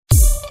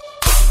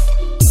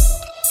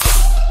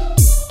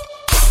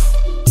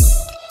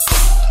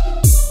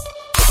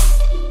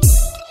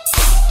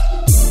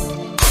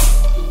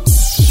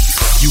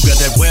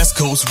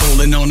coast,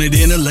 rolling on it,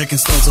 intellect and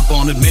stones up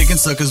on it, making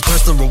suckers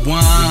press the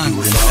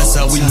rewind. That's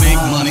how we make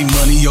money,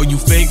 yo,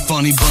 you fake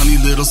funny bunny,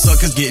 little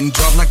suckers getting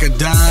dropped like a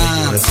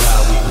dime.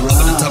 Up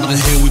at the top of the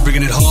hill, we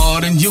bringing it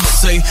hard, and you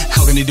say,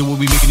 how can they do what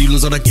we making you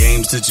lose all the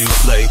games that you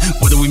play?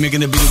 Whether we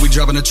making a beat or we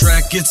dropping a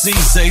track, it's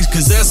easy,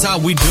 cause that's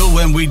how we do,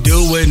 and we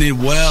doing it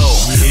well.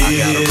 I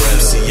got a rep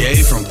CA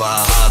from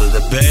Baja to the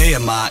Bay,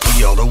 and my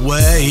E all the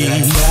way.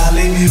 And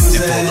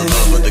for the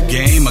love of the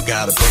game, I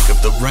gotta pick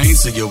up the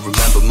reins so you'll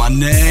remember my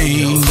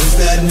name.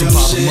 From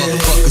popping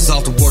motherfuckers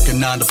off to working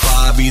 9 to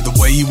 5. Either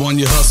way you on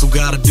your hustle,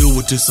 gotta do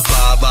it to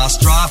survive. I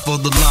strive for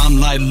the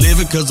limelight,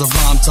 living cause I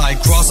rhyme tight,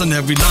 crossing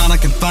every line I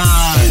can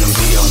find.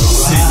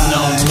 Sitting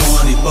on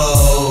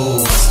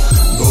 24's,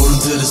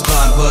 rolling to the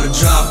spot, butter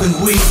dropping.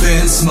 We've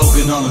been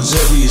smoking on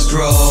luxurious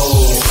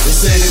drugs. They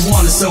say they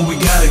want it, so we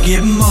gotta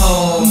get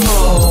more.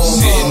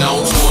 Sitting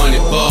on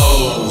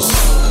 24's,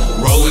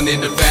 rolling in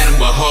the phantom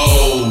with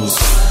hoes.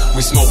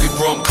 We smoking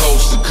from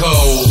coast to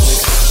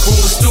coast. From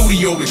the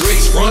studio to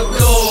Drake's front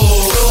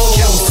door.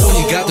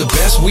 California got the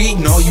best weed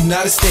in all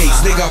United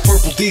States. They got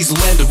purple diesel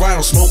and the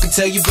rhino smoke and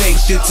tell you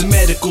bakes. Shit's a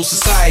medical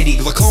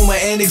society, glaucoma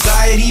and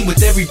anxiety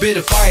with every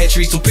bit of fire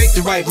tree. So pick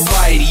the right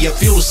variety. I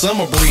feel the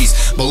summer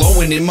breeze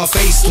blowing in my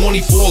face.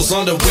 24's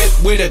on the whip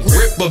with a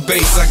grip of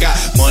bass. I got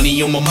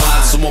money on my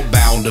mind, so I'm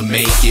bound to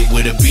make it.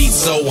 With a beat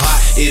so hot,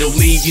 it'll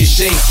leave you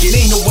shaking.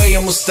 Ain't no way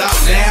I'ma stop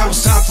now.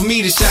 It's time for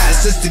me to shine.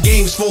 Since the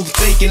game's for the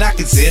taking, I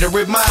consider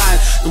it mine.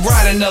 To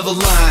write another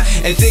line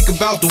and think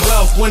about the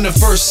wealth when the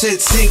first hit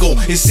single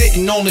is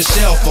sitting on the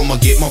shelf. I'ma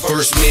get my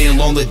first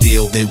meal on the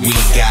deal that we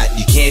got.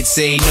 You can't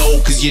say no,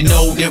 cause you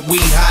know that we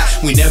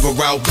hot. We never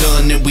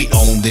outdone and we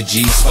own the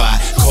G-spot.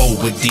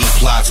 Cold with deep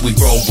plots, we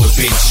roll with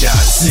big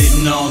shots.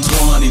 Sitting on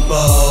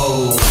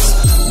 24's,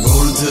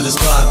 rolling to the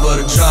spot,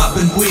 butter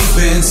dropping. We've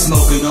been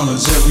smoking on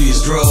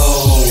luxurious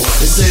drugs.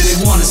 They say they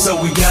want it, so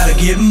we gotta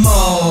get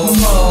more.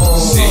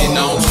 Sitting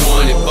on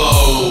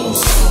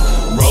 24's,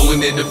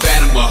 rolling in the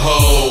phantom with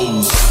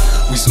hoes.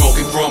 We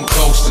smoking from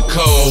coast to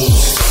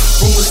coast.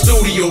 From the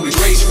studio to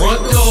Drake's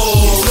front door.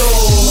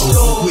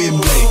 We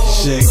make you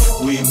shake,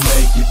 we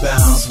make you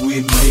bounce,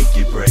 we make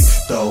you break.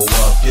 Throw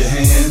up your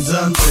hands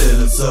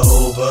until it's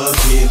over.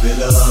 Give it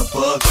up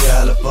for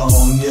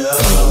California.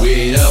 Throw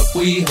it up,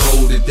 we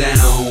hold it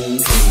down.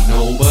 Ain't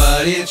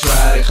nobody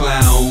try to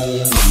clown.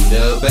 We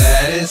the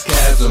baddest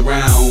cats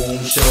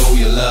around. Show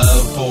your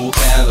love for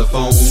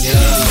California.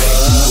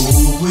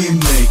 We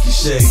make you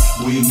shake,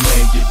 we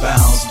make you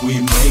bounce, we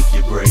make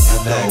you break.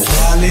 Throw up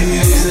your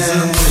hands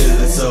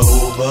until it's over.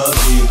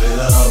 Give it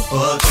up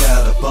for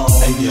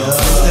California.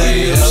 Throw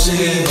it up,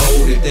 we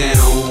hold it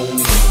down.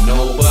 Ain't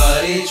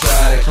nobody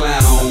try to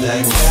clown. We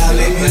the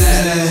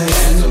baddest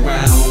cats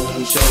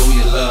around. Show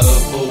your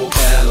love for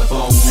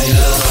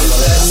California.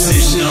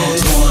 Sitting on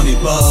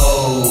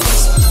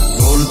 24's,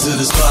 rolling to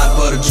the spot,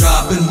 butter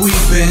dropping.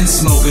 We've been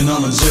smoking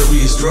on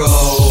luxurious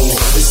drugs.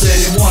 They say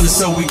they want it,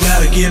 so we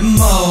gotta get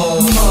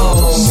more.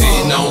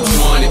 Sitting on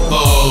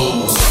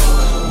 24's,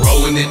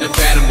 rolling in the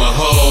phantom with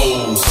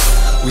hoes.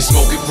 We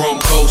smoking from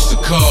coast to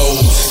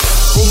coast.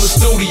 From the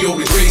studio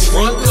to Drake's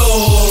front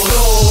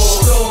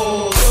door.